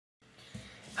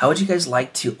How would you guys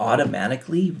like to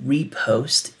automatically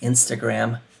repost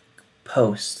Instagram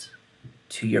posts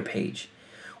to your page?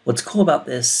 What's cool about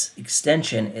this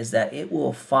extension is that it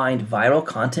will find viral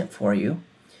content for you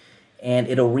and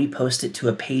it'll repost it to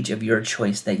a page of your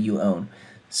choice that you own.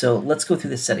 So let's go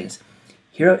through the settings.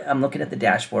 Here I'm looking at the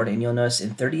dashboard and you'll notice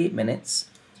in 38 minutes,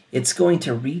 it's going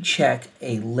to recheck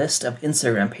a list of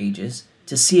Instagram pages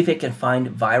to see if it can find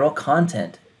viral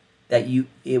content that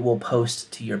it will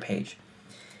post to your page.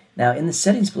 Now in the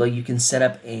settings below, you can set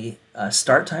up a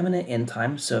start time and an end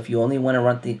time. So if you only want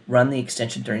to run the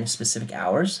extension during specific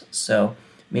hours, so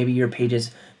maybe your page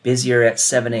is busier at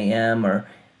 7 a.m. or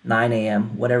 9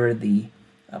 a.m., whatever the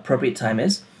appropriate time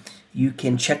is, you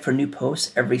can check for new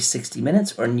posts every 60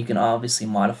 minutes, or you can obviously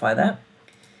modify that.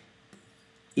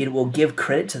 It will give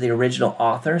credit to the original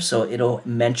author, so it'll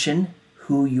mention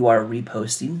who you are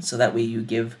reposting, so that way you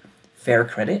give fair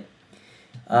credit.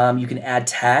 You can add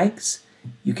tags,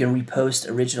 you can repost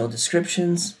original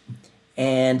descriptions,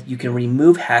 and you can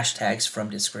remove hashtags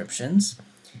from descriptions.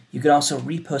 You can also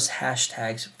repost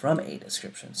hashtags from a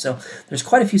description. So there's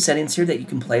quite a few settings here that you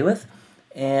can play with.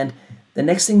 And the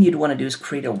next thing you'd want to do is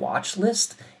create a watch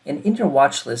list. And in your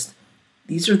watch list,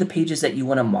 these are the pages that you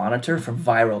want to monitor for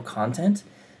viral content.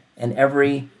 And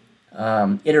every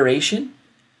iteration,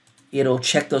 it'll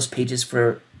check those pages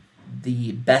for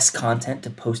the best content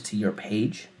to post to your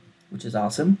page, which is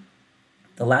awesome.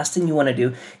 The last thing you want to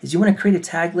do is you want to create a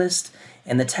tag list,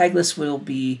 and the tag list will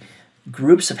be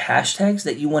groups of hashtags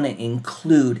that you want to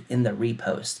include in the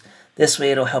repost. This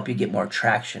way it'll help you get more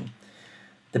traction.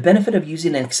 The benefit of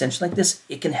using an extension like this,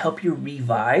 it can help you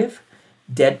revive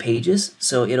dead pages,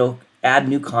 so it'll add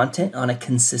new content on a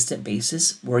consistent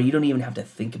basis where you don't even have to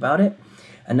think about it.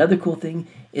 Another cool thing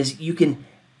is you can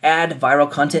add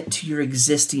viral content to your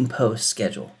existing post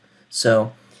schedule.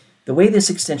 So the way this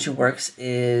extension works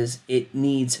is it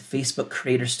needs Facebook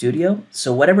Creator Studio.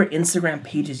 So whatever Instagram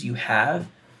pages you have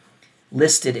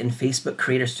listed in Facebook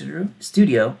Creator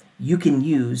Studio, you can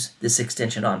use this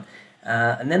extension on.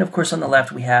 And then of course on the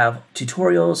left we have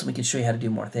tutorials and we can show you how to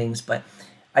do more things, but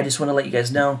I just want to let you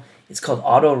guys know it's called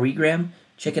AutoRegram.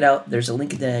 Check it out. There's a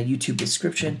link in the YouTube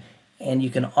description, and you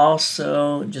can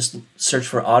also just search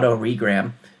for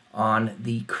AutoRegram on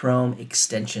the Chrome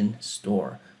extension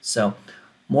store. So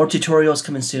more tutorials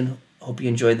coming soon. Hope you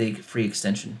enjoy the free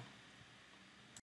extension.